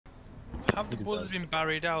Have the bullets been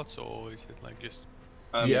buried out, or is it like just?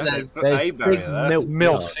 Yeah, there's a barrier there.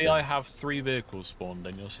 milk. See, I have 3 vehicles spawned,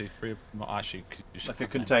 and you'll see 3 of them. Actually, you should Like a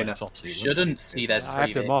container. Shouldn't see there's 3 I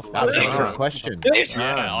have them off. vehicles. That's a trick question.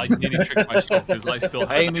 Yeah, I nearly tricked myself because I still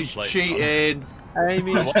have Amy's cheating.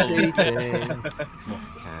 Amy's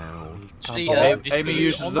cheating. Amy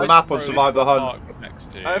uses the map on Survive the Hunt.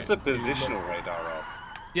 I have the positional radar on.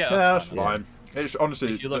 Yeah, that's fine. It's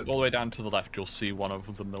honestly. If you look all the way down to the left, you'll see one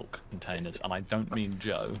of the milk containers, and I don't mean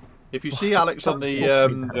Joe. If you see Alex on the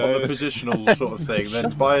positional sort of thing,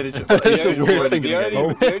 then by any chance,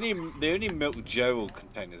 the only milk Joe will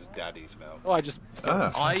contain is Daddy's milk. Oh, I just.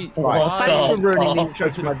 Right, thanks for ruining the intro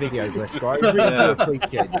to my video, Blisker. I really do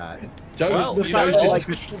appreciate that. Joe's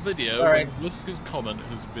official video, Blisker's comment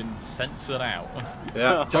has been censored out.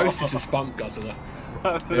 Yeah, Joe's just a spunk guzzler.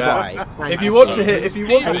 Yeah. Right. If you want to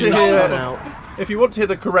hear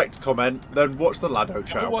the correct comment, then watch the Laddo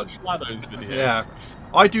channel. Watch Laddo's video. Yeah.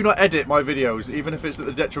 I do not edit my videos, even if it's at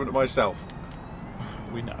the detriment of myself.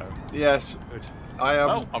 We know. Yes. Good. I am.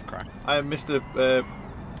 Oh, I've cracked. I am Mr.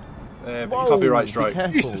 Copyright Strike.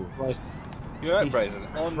 Jesus Christ. You're right, Brazen.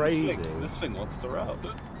 On slicks, this thing wants to route.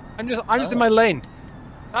 I'm just in my lane.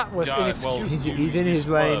 That was inexcusable. He's in his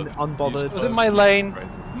lane, unbothered. I was in my lane.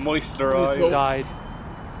 Moisturised. Died.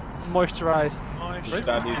 Moisturised. I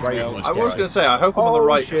was going to say, I hope I'm on the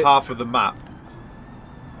right half of the map.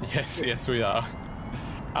 Yes, we are.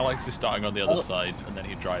 Alex is starting on the other side, and then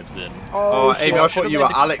he drives in. Oh, Amy, I thought you were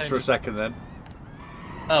Alex for a second then.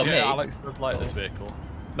 Oh, yeah, me? Alex does like this vehicle.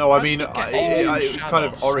 No, I mean, it was kind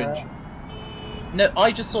of orange. No,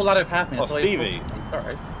 I just saw Laddo pass me. Oh, Stevie.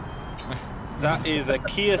 Sorry. That is a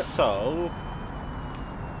Kia Soul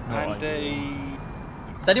and a...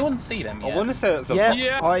 Does anyone see them yet? I want to say that's a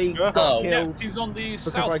I got killed he's on the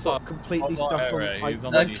because south I side got completely stuck on. He's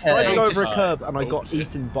on the I tried over a curb and I got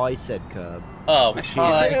eaten by said curb. Oh, is it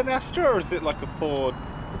an Astra or is it like a Ford?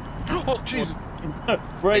 Oh Jesus!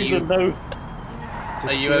 Brazen, no.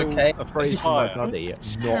 Are you okay? Afraid for my bloody. Oh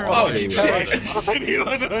shit!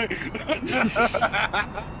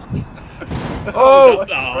 Oh!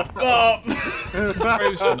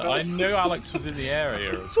 I knew Alex was in the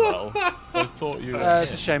area as well. I thought you.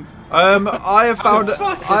 It's a shame. I have found a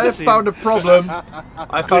problem.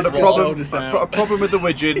 I found a problem with the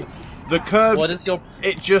widget. The curbs. What is your?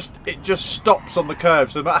 It just stops on the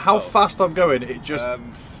curb. So no matter how fast I'm going, it just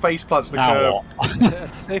face plants the curb.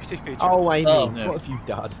 It's a safety feature. Oh, Amy, what have you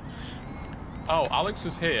done? Oh, Alex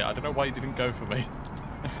was here. I don't know why he didn't go for me.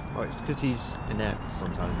 Oh, it's because he's inept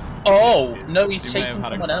sometimes. Oh no, he's chasing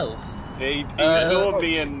someone else. He saw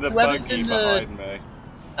me in the buggy behind me.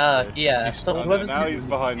 Yeah. Now he's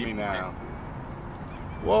behind me now.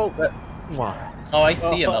 Whoa! What? Oh, I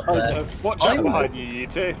see him up there. Watch out behind you, you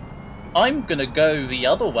two. I'm gonna go the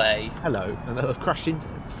other way. Hello, and I've crashed into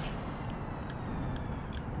him.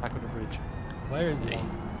 Back on the bridge. Where is he?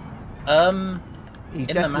 He's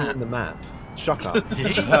in definitely the in the map. Shut up.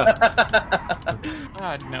 I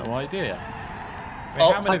had no idea.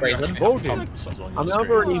 Oh, hi, Brazen. I mean, I've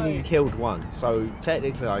already been killed once, so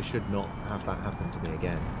technically I should not have that happen to me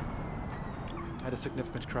again. I had a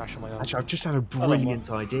significant crash on my own. Actually, I've just had a brilliant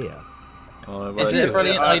idea. Is it a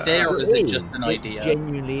brilliant idea, or is it just an idea? It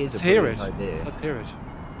genuinely is a brilliant idea. Let's hear it.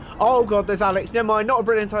 Oh god, there's Alex. Never mind, not a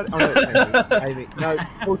brilliant idea. Oh no, it's Amy. Amy. No,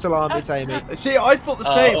 false alarm, it's Amy. See, I thought the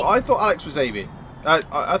same. I thought Alex was Amy.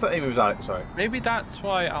 I thought Amy was Alex, sorry. Maybe that's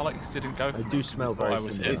why Alex didn't go for me. I do smell very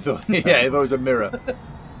similar. He thought it was a mirror.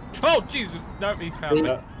 Oh, Jesus! No, he found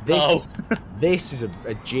me. This is a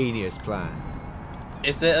genius plan.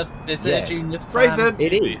 Is it a genius plan? Brazen!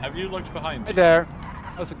 It is. Have you looked behind you? Hey there.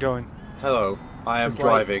 How's it going? Hello, I am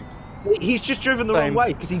driving. He's just driven the wrong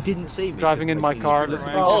way because he didn't see me. Driving in my car.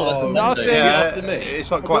 Listen. Nothing. Yeah,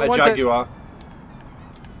 it's not quite a Jaguar.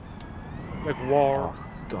 Jaguar.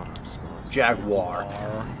 God, I'm smart. Jaguar.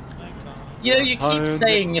 You know, you keep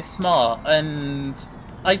saying you're smart, and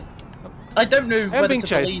I don't know whether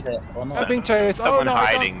to believe it or not. I'm being chased. Someone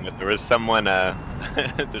hiding, but there was someone,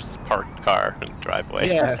 there's a parked car in the driveway.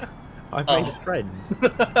 Yeah, I've made a friend.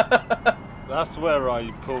 That's where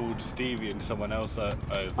I pulled Stevie and someone else over.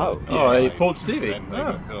 Oh, he pulled Stevie.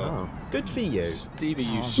 Oh, good for you. Stevie,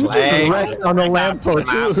 you slag. On a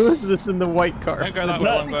lamppost. Who is this in the white car? Don't go that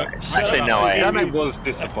way, but... Actually, no, I am. It was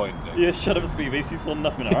disappointing. Yeah, shut up, Stevie. You saw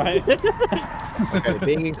nothing, alright? Okay,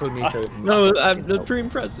 being incognito. No, I'm pretty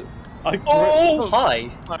impressive. Oh,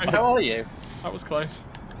 hi. How are you? That was close.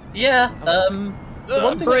 Yeah, the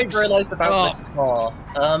one thing I realised about this car,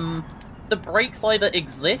 the brakes either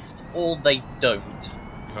exist or they don't.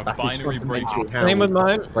 You have That is binary brakes. fundamentally how Same with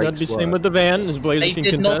mine. brakes That'd be same work. with the van, as Blazer They can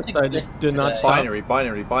did not contest. I exist just did not today. stop. Binary.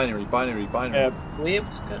 Were we able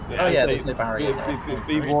to go? Oh yeah, there's no barrier there.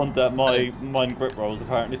 Be warned that mine grip rolls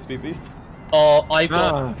apparently speed beast. Oh, I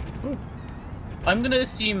got. Ah. I'm gonna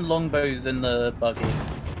assume Longbow's in the buggy.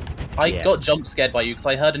 I Yeah. got jump scared by you because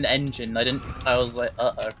I heard an engine. I was like,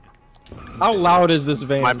 uh oh. How loud is this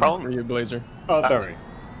van My problem? for you, Blazer? Oh, very.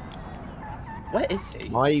 Where is he?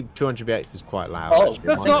 My 200BX is quite loud. Oh, actually.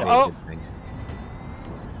 that's Might not- be a oh. good thing.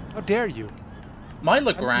 How dare you? My not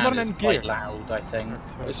Legrand in is gear. quite loud, I think.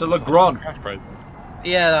 It's a Legrand. Crash Blazer.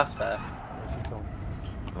 Yeah, that's fair.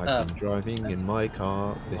 I've been driving in my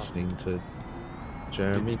car, listening to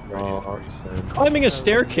Jeremy Clarkson. Climbing a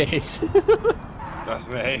staircase. That's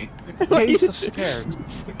me. Case of stairs.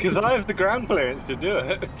 Because I have the ground clearance to do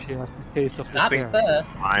it. She has the case of the That's stairs. fair.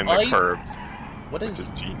 Climb the I- curbs. What Which is? is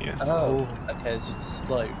genius. Oh, okay, it's just a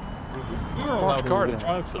slope. You're allowed car rear-wheel then.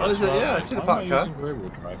 drive for Oh, this. is it? right? Yeah, I see the Why parked am I car. using rear-wheel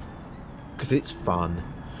drive? Because it's fun.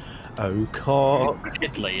 Oh, cock.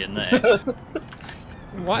 Diddly in this.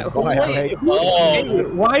 Why? Wait, oh,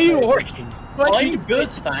 Why are you working? I'm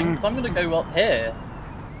good, thanks. I'm gonna go up here.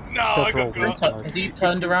 No, I Several got got. Has he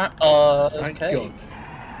turned around? Okay.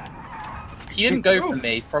 He didn't go for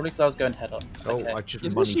me, probably because I was going head on. Oh, Okay. I just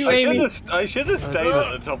Is money this you, shot. Amy? I should have stayed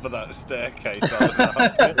at the top of that staircase.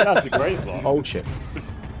 That's a great one. Oh shit.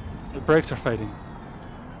 The brakes are fading.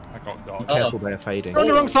 I got dog. Oh. Careful, they're fading. On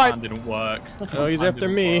the wrong side! Plan didn't work. Oh, he's Plan after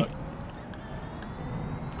didn't me. work.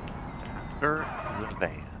 After the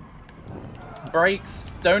van.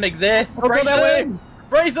 Brakes don't exist. Don't go that Brazen!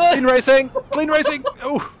 Clean Brazen! racing! Clean racing!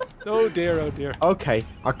 Oh! Oh dear, oh dear. Okay,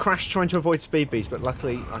 I crashed trying to avoid speed beast, but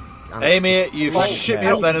luckily I Amy, you've Oh, shit me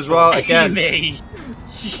yeah. up then as well again. Amy!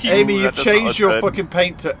 Amy, That you've does changed not your look good. fucking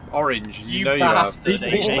paint to orange. You You know you have. bastard,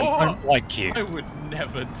 Amy. What? like you. I would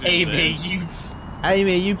never do Amy, this. you...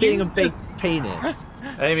 Amy, you being You a big just- penis.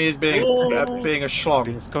 Amy is being being a schlong.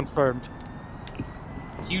 It's confirmed.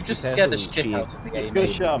 You just Careful, scared the shit she- out of me, It's Amy. good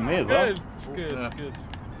shit on me as well. Good, good, Yeah. good.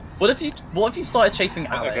 What if you started chasing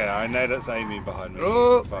Alex? Okay, I know that's Amy behind me.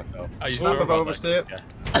 Oh. Fuck off. Are you Snap sure of about oversteer. that?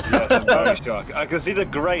 Yes, I'm very sure. I can see the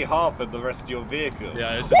grey half of the rest of your vehicle.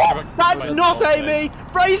 Yeah, it's just That's not Amy!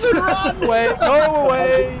 Brazen run! Away! Go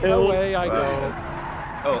away! Away I go.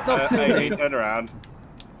 Oh, It's not Amy, silly. turn around.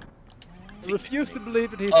 I refuse to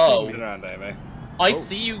believe that he's Oh. seen Turn me. around, Amy. I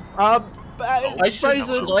see you. I should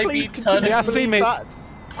I be turning- Yeah, see me.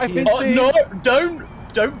 I've been Oh, seen. no!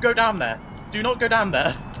 Don't go down there. Do not go down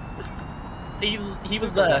there. He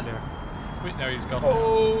was there. Wait, no, he's gone.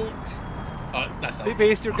 Oh, that's Hey,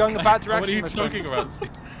 base, you're going a bad What are direction. you my friend. talking about?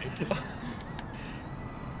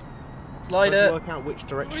 Slide Trying to it. work out which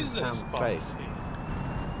direction sounds safe.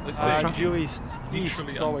 This Due thing east. East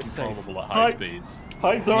literally is always safe. uncontrollable at high Hi. speeds.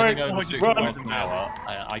 Hi, sorry. Running over 60 miles an hour,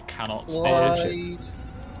 I cannot steer.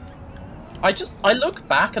 Slide. I look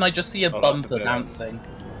back and I just see a Oh, that's a bumper bit- bouncing.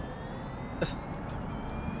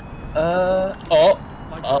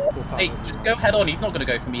 Hey, just go head on. He's not gonna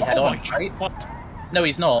go for me head Oh on, my God, right? what? No,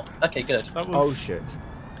 he's not. Okay, good. That was Oh shit.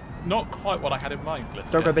 not quite what I had in mind,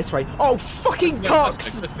 Glister. Don't go this way. Oh, fucking No,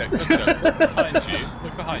 cocks! let's go. Look behind you.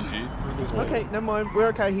 Look behind you. Through the wall. Okay, never mind. We're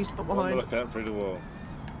okay. He's not I'm behind. looking out through the wall.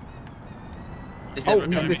 Is Oh,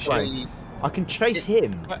 it he's this way. I can chase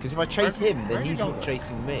him because if I chase him, where then are you he's going? not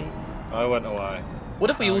chasing me. I went away. What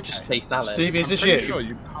if we all Okay. just chased Alex? Stevie, is I'm this pretty you? sure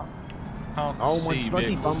you can't Oh see my bloody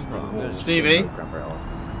vehicles bumper! through the wall. Stevie?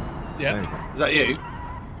 Yeah, Is that you?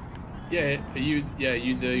 yeah. Are you? Yeah,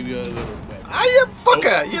 you know little bit. Ah, you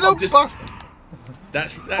fucker! Oh, You little I'm just- bastard!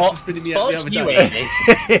 That's Oh, what's spinning me out the fuck other you, day.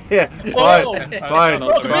 Amy. Yeah, Oh, fine, Fuck fine,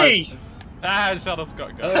 Fuck fine. me! Ah, shut up,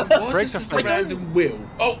 Scott. Go. Why Brakes is are this a fading. random wheel?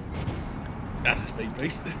 Oh, that's a speed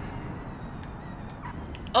beast.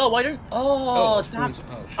 Oh, I don't. Oh, it's damn! spawns-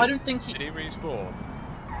 oh, shit. I don't think he. Did he respawn?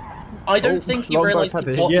 I don't Oh, think he Longbow realised had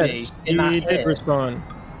he it. got Yes, me in that he did hit. respawn.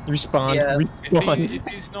 Respawn. Yeah. Respawn. If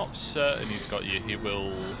he's not certain he's got you, he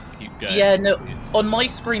will keep going. Yeah, no. On my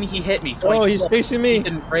screen, he hit me, so Oh, I he's stopped. chasing He me.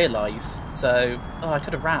 didn't realise. So, I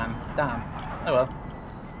could have ran. Damn. Oh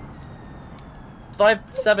well.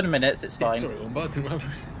 7 minutes. It's fine. Sorry, one button.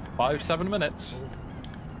 5-7 minutes.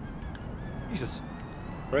 Jesus.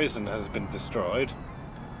 Brazen has been destroyed.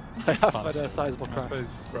 I have had a sizable I crash.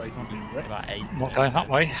 suppose Brazen's been wrecked. about 8 Not minutes. going that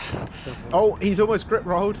way. So, Oh, he's almost grip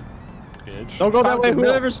rolled. Good. Don't go that Found way. the milk.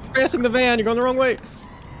 Whoever's passing the van, you're going the wrong way.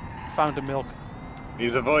 found the milk.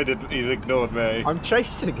 He's ignored me. I'm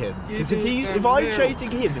chasing him because if I'm milk.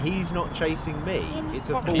 chasing him, he's not chasing me. It's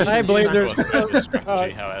a full. Hi, Blazer.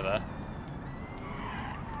 Strategy, however.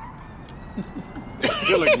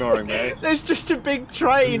 Still ignoring me. There's just a big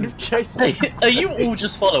train chasing. Are you all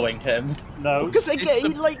just following him? No. Because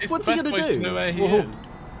what's he gonna do? Know where he is.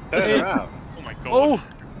 Turn around. Oh my god. Oh!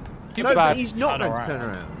 He's No, bad. but he's not Turn going to turn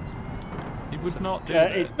around. around. He would not do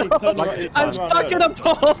Yeah, that. I'm stuck in a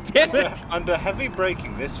pole, damn it! Under heavy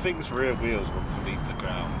braking, this thing's rear wheels want to leave the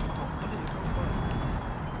ground.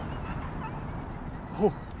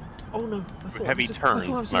 Oh no! With heavy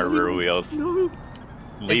turns, my rear wheels No.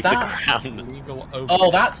 leave the ground. Legal over.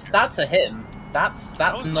 Oh, that's a him. That's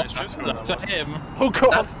not. That's a him. Oh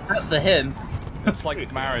god! That's a him. It's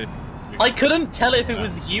like married. I couldn't tell if it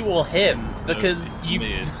was you or him because you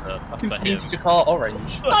That's a him. painted your car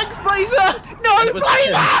orange. Thanks, Blazer! No, And it was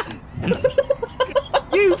Blazer!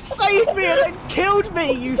 You saved me and then killed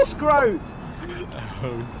me, you scrote!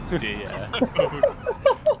 Oh dear.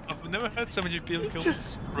 I've never heard somebody being killed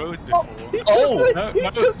with road before. Oh! No, He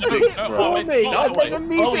took the hit for me and then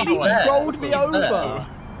immediately rolled me over.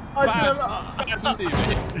 I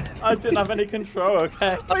didn't have any control,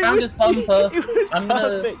 okay? Found his bumper. It was I'm gonna-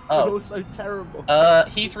 perfect, oh. but also terrible.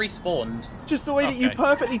 He's respawned. Just the way that you Okay.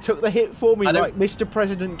 perfectly took the hit for me, I don't- like Mr.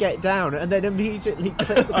 President, get down, and then immediately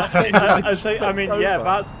clicked the button. I mean, yeah,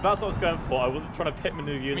 that's what I was going for. I wasn't trying to pit my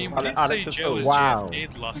new I unit. mean, we and did add say it to Joe was those. Wow.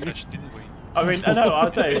 JFK'd last session, didn't we? I mean, I know,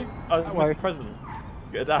 I'll say, Mr. President,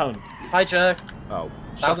 get down. Hi, Jerk. Oh,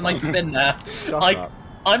 That was a nice spin there. Shut I- up.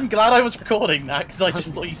 I'm glad I was recording that because I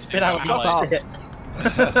just thought you spit out Shut your up. shit.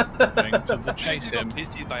 To chase him.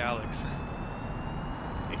 Pitied by Alex.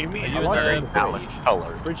 You mean Are you I like very the valid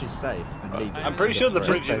color? The bridge is safe. And legal. I'm pretty sure the Just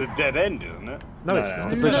bridge is a dead end, isn't it? No, it's No, not.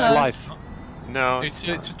 The bridge of life. No. It's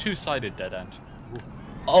a two-sided dead end.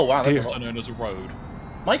 Oh wow, that's a Also lot. known as a road.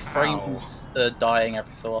 My frame's dying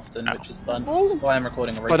every so often, which is fun. Oh. That's why I'm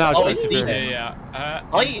recording a Spun out, Oh, it's basically. Steven. Yeah.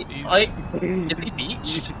 Is he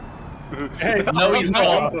beached? No, he's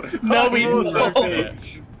not. No, he's Also not.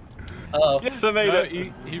 beach. Oh. Yes, I made No, it.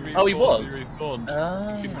 he Oh, he was?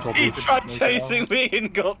 respawned. He tried chasing me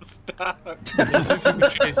and got stuck. He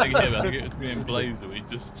was chasing him. I think it was me and Blazer. We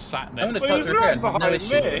just sat I'm next gonna to Well, touch he's her right again. No behind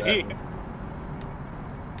issues with me. that.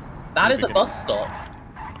 That is a bus stop.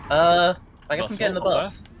 I guess I'm getting the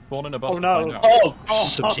bus. Spawn in a bus Oh, to no. find out. Oh,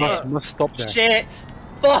 The bus must stop there. shit!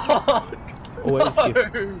 Fuck! Always No.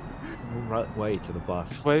 give right way to the bus.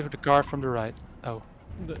 Just wait for the car from the right. Oh.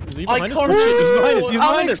 Is he I behind us? can't- Oh, shit, he's behind us! He's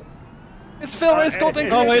behind Alex! us! It's Phil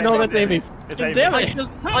Riscotting! Oh wait, no, that's Amy. It's Damn Amy.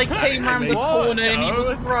 it! I came round the What? corner and he No, was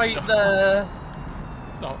it's right there.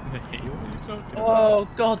 Not me. What are you talking about? Oh,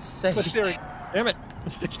 God's sake. The steering. Damn it!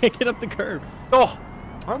 I can't get up the curb. Oh!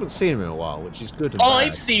 I haven't seen him in a while, which is good and Oh, bad.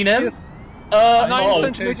 I've seen him. Yes. 9 no.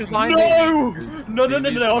 centimeters behind me. No! No, I'm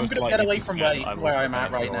Stevie's gonna most get likely away to from get where I'm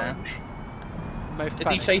at behind right now. orange. May have Is he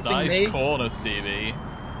panicked. chasing Nice me? corner, Stevie.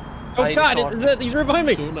 Oh I god, thought- he's right behind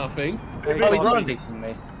me! Saw nothing. Oh, he's not chasing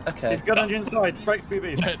me. Okay. He's got on your inside. Breaks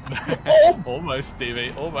BBs. Almost,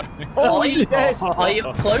 Stevie. Almost. Oh, I, he's dead! I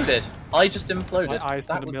imploded. I just imploded. My eyes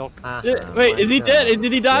That to the was- milk. Wait, is he dead?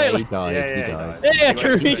 Did he die? Yeah, he died. Yeah, he he died. Yeah, He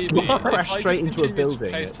went- respawn. Crashed straight into a building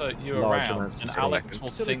Chase at you large around, amounts of and speed. Alex will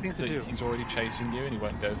Silly think thing to that do. he's already chasing you, and he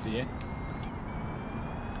won't go for you.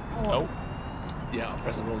 Oh, Yeah, I'll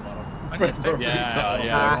press the wrong button.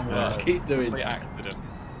 yeah, wrong I word. keep doing Complete that. accident.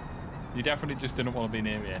 You definitely just didn't want to be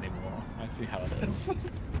near me anymore. I see how it is.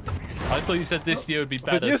 I thought you said this year would be Did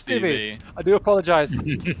better, you, Stevie? Stevie. I do apologize.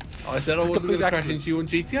 I said I wasn't going to crash accident. into you on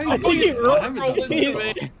GTA. Oh, did he you? I rolled haven't done so into far.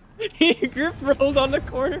 me. He grip rolled on the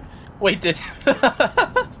corner. Wait, did.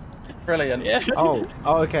 Brilliant. Yeah. Oh,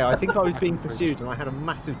 okay. I think I was being pursued and I had a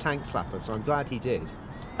massive tank slapper, so I'm glad he did.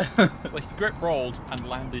 Like, grip rolled and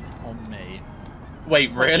landed on me.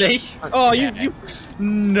 Wait, really? Oh, Yeah. you.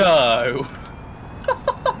 No.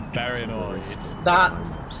 Very annoyed. That.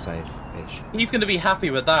 I'm safe-ish. He's gonna be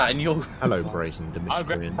happy with that, and you'll. Hello, Brazen the I'm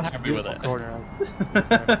very miscreant. happy with it. Corner.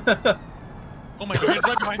 Oh my god, he's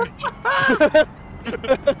right behind me.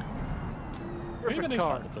 Who even Perfect is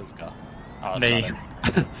car. that, the first car? Oh, Me. sorry.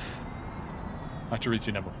 I had to read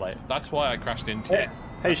your number plate. That's why I crashed into you.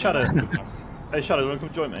 Hey, Shadow. Hey, Shadow, you want to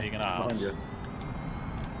come join me? Being an Behind ass. you.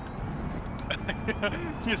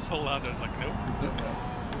 You saw Laddo, I was like, nope.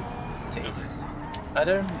 I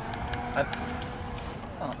don't. I...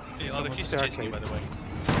 Oh. Hey, Laddo keeps chasing you, by the way.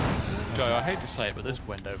 Joe, I hate to say it, but this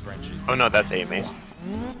window French is... Oh no, that's Amy.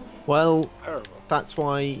 Well, Terrible. that's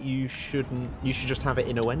why you shouldn't. You should just have it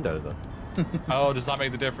in a window, though. Oh, does that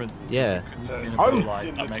make the difference? Yeah. Because So, it's in a Oh, blue it's light,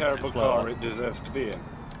 in that the makes terrible it slower. car it deserves to be in.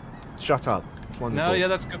 Shut up. It's wonderful. No, yeah,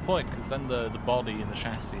 that's a good point, because then the body and the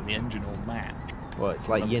chassis and the engine all match. Well, it's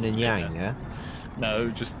like yin and yang, yeah. No,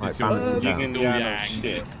 just Like it's all balance it Yin down. and all yang yang. of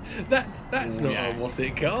shit. That's Ooh, not yeah. a what's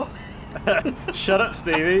it car? Shut up,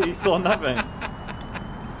 Stevie. You saw nothing.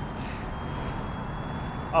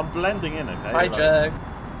 I'm blending in, okay? Hi, Jack.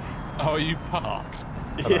 Oh, you parked?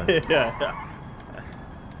 Yeah.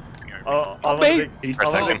 Oh, He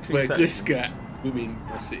parked where Griscat women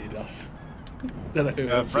proceeded us. Don't know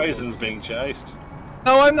who Brazen's being chased.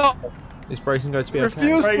 No, I'm not. Is Brazen going to be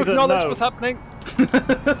Refuse okay? to acknowledge what's happening.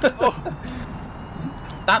 Oh.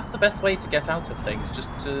 That's the best way to get out of things, just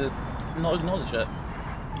to not acknowledge it.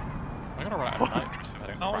 I'm gonna run out of nitrous if I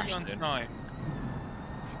don't crash in. Night.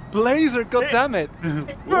 Blazer, goddammit!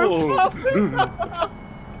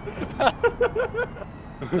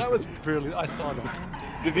 That was brilliant. I saw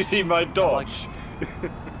that. Did you see my dodge?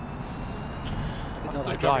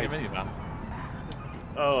 I died.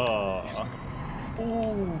 Oh.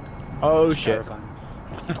 Ooh. Oh shit.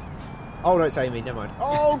 Oh no, it's Amy, never mind.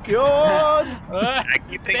 Oh god! I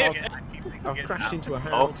keep thinking. I've crashed into a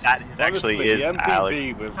house. Oh, that is actually Honestly, the is MPV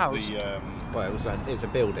Alex. with House. the Well, it's a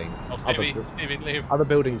building. Oh, Stevie, Stevie, leave. Other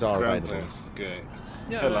buildings are ground available. clearance is good.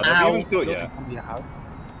 Yeah, Hello, have you even got yet?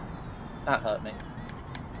 That hurt me.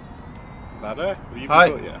 Laddo, have you even Hi.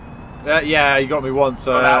 got yet? Yeah, you got me once.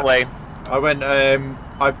 Go that way. I went. I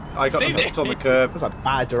got knocked on the curb. That's a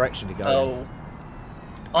bad direction to go. Oh.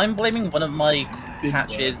 I'm blaming one of my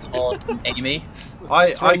catches on Amy.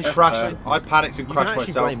 I crashed. I panicked and You crashed can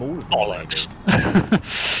actually myself. blame all of them.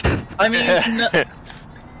 I mean,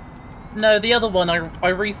 no, the other one, I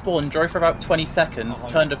respawned, drove for about 20 seconds,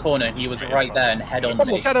 turned a corner, and he was right there and head on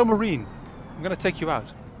me. Shadow Marine. I'm gonna take you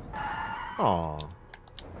out. Aww.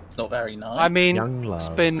 It's not very nice. I mean, Young love.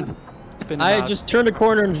 spin. I just turned a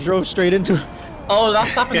corner and drove straight into it. Oh,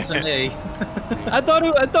 that's happened to me. I thought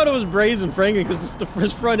it was Brazen, frankly, because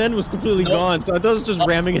his front end was completely gone, so I thought it was just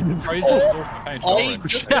ramming into Brazen. I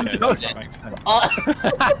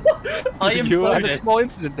am You had a small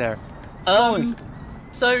incident there. Small incident.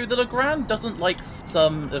 So the Legrand doesn't like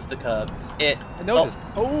some of the curbs. I noticed.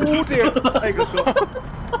 Oh dear.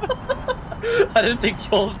 I don't think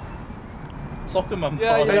your soccer mum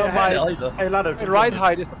either. Hey, Laddo. My ride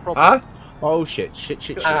height is the problem. Huh? Oh shit! Shit!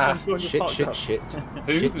 Ah. Shit!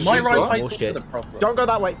 My ride height's also the problem. Don't go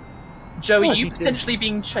that way. Joey, Oh, you you potentially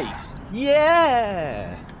being chased?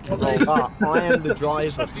 Yeah. But I am the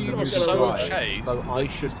driver. You're so chased. So I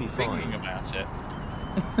should be thinking fine. about it.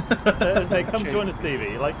 Hey, come join us,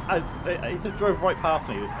 Stevie. Like, he just drove right past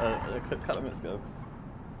me a couple of minutes ago.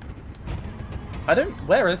 I don't.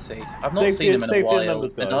 Where is he? I've not seen him in a while.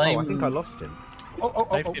 And I think I lost him.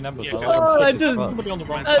 Numbers I just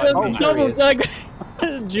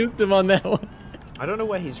juked him on that one. I don't know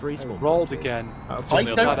where he's respawned. Rolled again. On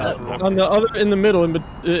the other, in the middle,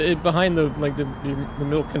 behind the the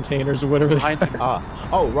milk containers or whatever.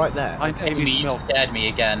 Oh, right there. You scared me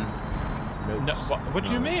again. No, what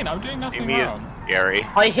do you mean? I'm doing nothing Amy is wrong. scary.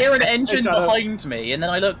 I hear an engine behind me, and then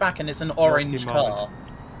I look back, and it's an orange car.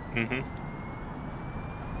 Mm-hmm.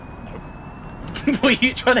 Were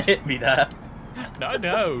you trying to hit me there?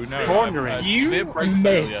 No. Cornering. You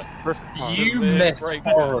missed. You missed.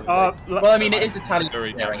 Well, I mean, it is Italian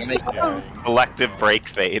steering. Selective brake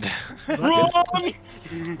fade. Wrong!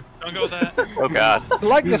 Don't go there. Oh god. I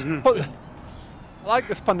like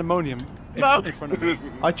this pandemonium in front of me.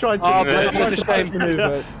 I tried to. Oh, but it's a shame.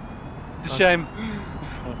 Maneuver. It's a shame.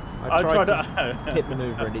 I tried to hit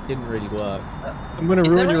maneuver and it didn't really work. I'm gonna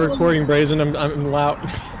ruin your recording, Brazen. I'm loud.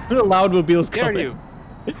 The loudmobile's coming. Dare you?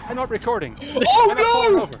 I'm not recording. Oh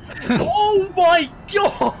no! Oh my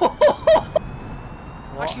god!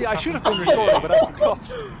 Actually, I should have been recording, but I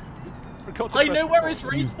forgot. I know where his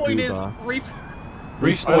respawn is.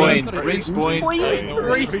 Respawn.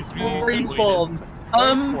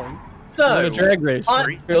 So a drag race.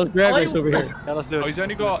 Drag race over here. Yeah, let's do it.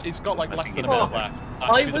 Oh, he's got like less than a minute left.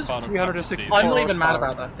 I was 364. I'm not even mad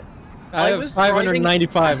about that. I have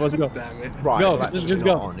 595. Let's go. Damn it. Right, Go. that's Just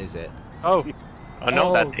go. on, is it? Oh. Oh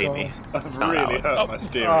no, that's Amy. I've really hurt my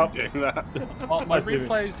steering doing that. Well, my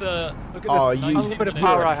replays are... Look at this unlimited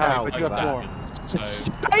power I have. I do have more.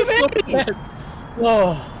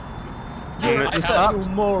 Oh. You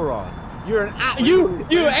moron. You're an You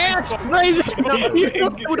ass Brazen. You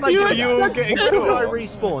were getting caught. I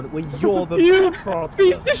respawn when you're the problem.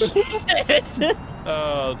 Piece of shit.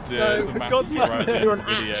 Oh dear, it's a massive surprise. You're an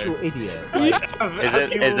actual idiot.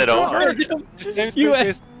 Is it over?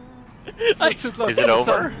 Is it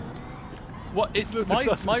over? What? It's my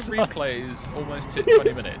replay is almost hit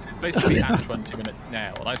 20 minutes. It's basically at 20 minutes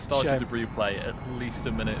now, and I started the replay at least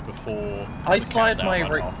a minute before. I started my.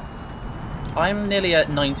 I'm nearly at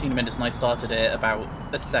 19 minutes, and I started it about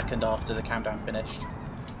a second after the countdown finished.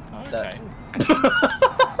 Okay. So.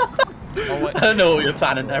 Oh, wait. I don't know what you're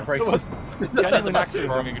planning there, Brace. Genuine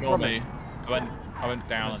accident. Ignore me. I went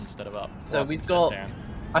down instead of up. So Well, we've got. down.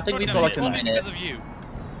 I think we've got like a minute. Because of you.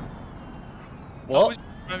 What? I was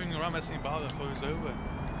driving around messing about. I thought it was over.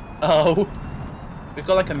 Oh. We've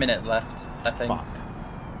got like a minute left, I think. Fuck.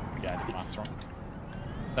 Yeah, I did maths wrong.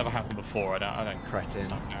 Never happened before. I don't Cretin.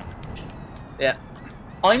 stuff now. Yeah.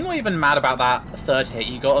 I'm not even mad about that third hit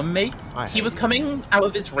you got on me. He was coming out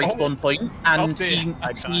of his respawn point and he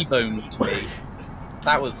T-boned me.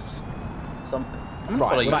 That was something. I'm gonna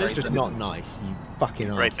follow Right, you, well, that's Brace. just not nice. You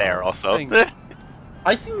fucking Right there, also.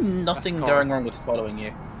 I see nothing going wrong with following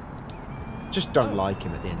you. Just don't like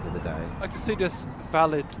him at the end of the day. I like to see this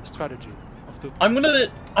valid strategy of the.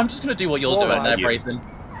 I'm just gonna do what you're doing there, Brazen.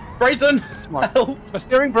 Brazen! Smart. Help! My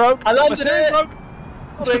steering broke. I landed it!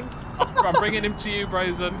 I'm bringing him to you,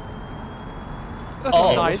 Brazen. That's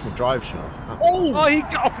not nice. That's a drive shot. Oh! He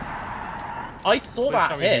got. I saw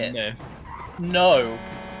that hit. No.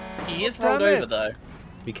 He is rolled over though.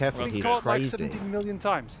 Be careful, He's he's caught like crazy. 17 million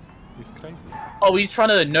times. He's crazy. Oh, he's trying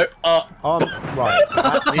to right.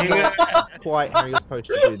 That's not quite how you're supposed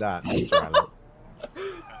to do that, Mr. Alex.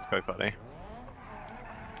 That's quite funny.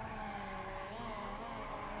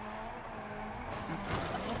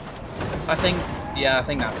 I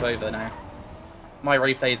think that's over now. My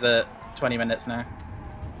replay's at 20 minutes now.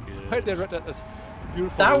 Right there, that's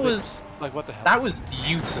beautiful. That was like what the hell? That was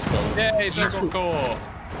beautiful. Yay, beautiful core.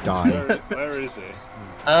 Die. Where is it?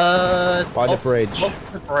 By the bridge.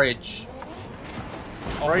 Off the bridge.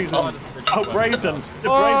 Brazen. Oh, Brazen! The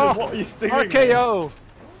Oh, Brazen, what are you stealing? RKO!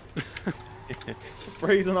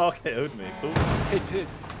 Brazen RKO'd me. Cool. It did.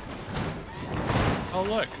 Oh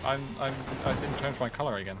look, I didn't change my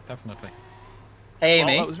colour again. Definitely. Hey, well,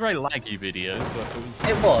 Amy. It was a very laggy video, but it was.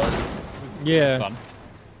 It was. Yeah. Fun.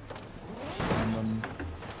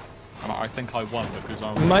 And I think I won because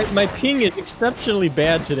I was. My ping is exceptionally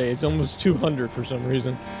bad today. It's almost 200 for some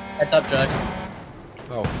reason. Heads up, Jack.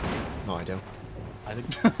 Oh, no idea. I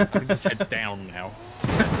think it's head down now.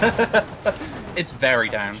 It's very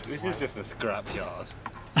down. This is just a scrapyard.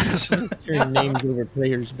 Turn your names over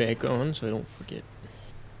players back on so I don't forget.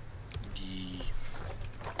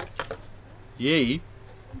 Yee.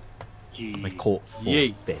 I caught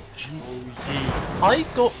Yee. Bitch. I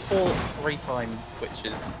got caught 3 times, which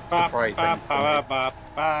is surprising. I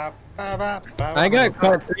got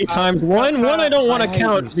caught 3 times. One I don't want to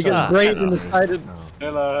count because Braden decided.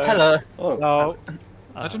 Hello. Hello. Oh.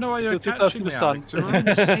 I don't know why you're too close to the sun. We're in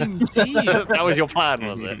the same team. That was your plan,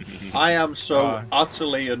 was it? I am so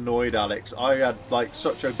utterly annoyed, Alex. I had like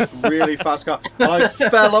such a really fast car, and I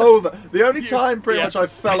fell over. The only time, pretty much, I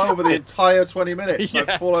fell over the entire 20 minutes.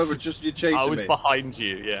 I fall over just you chasing me. I was behind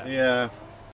you. Yeah. Yeah.